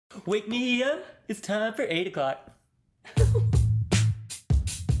Wake me up, it's time for 8 o'clock.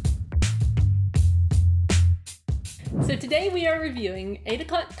 So today we are reviewing 8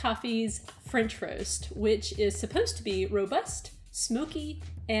 O'Clock Coffee's French Roast, which is supposed to be robust, smoky,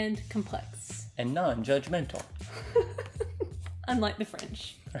 and complex. And non-judgmental. Unlike the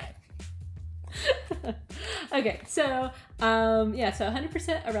French. Right. Okay, so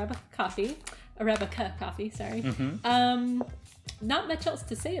 100% Arabica coffee, sorry. Mm-hmm. Not much else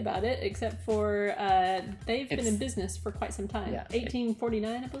to say about it except for they've been in business for quite some time. Yeah,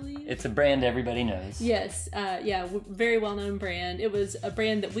 1849, I believe. It's a brand everybody knows. Yes, very well-known brand. It was a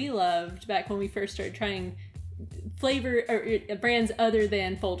brand that we loved back when we first started trying flavor or brands other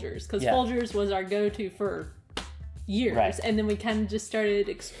than Folgers, because Folgers was our go-to for years, right. And then we kind of just started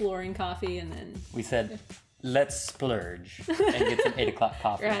exploring coffee, and then we said, let's splurge and get some 8 o'clock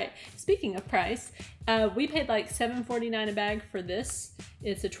coffee. Right. Speaking of price, we paid like $7.49 a bag for this.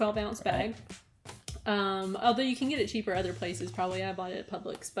 It's a 12-ounce bag. Although you can get it cheaper other places. Probably I bought it at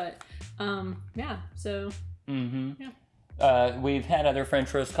Publix, but yeah. So yeah. We've had other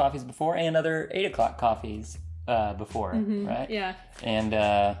French roast coffees before and other 8 o'clock coffees before, right? Yeah. And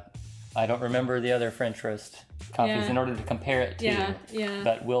I don't remember the other French roast coffees in order to compare it to. Yeah.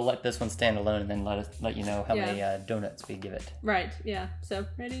 But we'll let this one stand alone and then let you know how many donuts we give it. Right. Yeah. So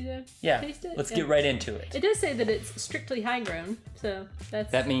ready to taste it? Let's get right into it. It does say that it's strictly high grown, so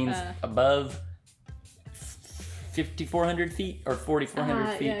that means above 5,400 feet or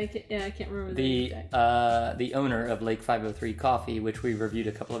 4,400 feet. I can't remember the owner of Lake 503 Coffee, which we reviewed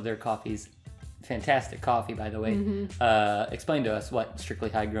a couple of their coffees. Fantastic coffee, by the way. Explained to us what strictly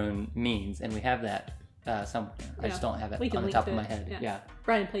high grown means, and we have that somewhere. I just don't have it on the top of my head. Yeah.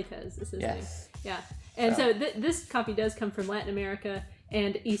 Brian Playtez is his name. Yeah. And so this coffee does come from Latin America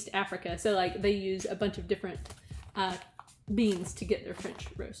and East Africa. So like they use a bunch of different beans to get their French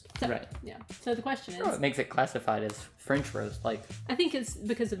roast. So, right. Yeah. So the question is, what makes it classified as French roast? Like, I think it's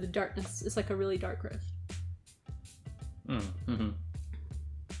because of the darkness. It's like a really dark roast.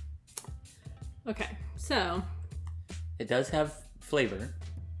 Okay, so it does have flavor.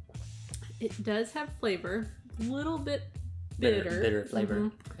 It does have flavor. A little bit bitter. Bitter flavor.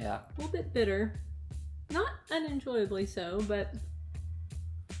 Yeah. A little bit bitter. Not unenjoyably so, but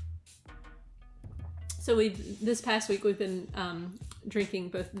so this past week we've been drinking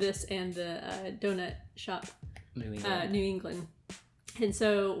both this and the donut shop New England. And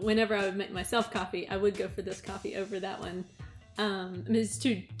so whenever I would make myself coffee, I would go for this coffee over that one. I mean, it's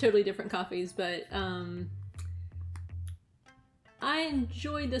two totally different coffees, but I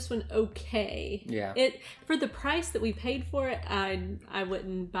enjoyed this one okay. Yeah. For the price that we paid for it, I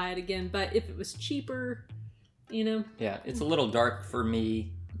wouldn't buy it again. But if it was cheaper, you know. Yeah, it's a little dark for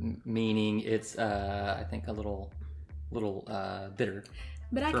me, meaning it's I think a little bitter.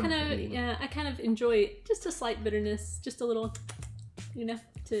 But I kind of enjoy just a slight bitterness, just a little, you know,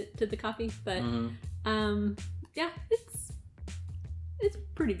 to the coffee. But yeah, it's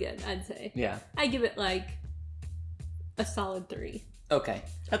pretty good, I'd say. Yeah. I give it like a solid 3. Okay.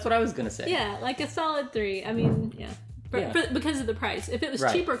 That's what I was going to say. Yeah, like a solid 3. I mean, because of the price. If it was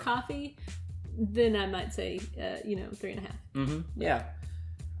cheaper coffee, then I might say, 3.5. Yeah.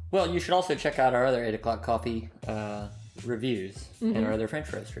 Well, you should also check out our other 8 o'clock coffee reviews and our other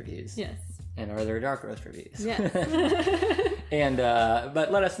French roast reviews. Yes. And our other dark roast reviews. Yes. And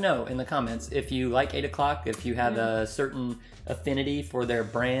but let us know in the comments if you like 8 o'clock, if you have a certain affinity for their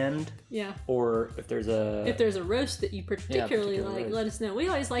brand, or if there's a roast that you particularly like. Roast. Let us know. We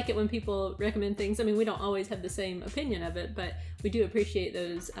always like it when people recommend things. I mean, we don't always have the same opinion of it, but we do appreciate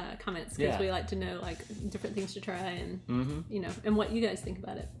those comments because we like to know like different things to try and and what you guys think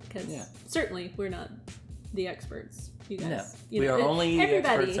about it. Because certainly we're not the experts. You guys, we are only the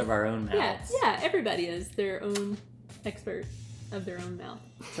experts of our own mouths. Yeah, everybody is their own expert of their own mouth.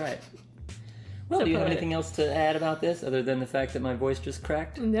 That's right. Well, do you have anything else to add about this other than the fact that my voice just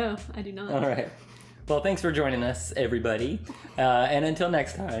cracked? No, I do not. All right. Well, thanks for joining us, everybody. And until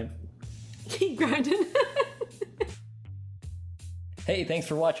next time. Keep grinding. Hey, thanks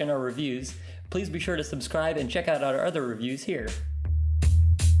for watching our reviews. Please be sure to subscribe and check out our other reviews here.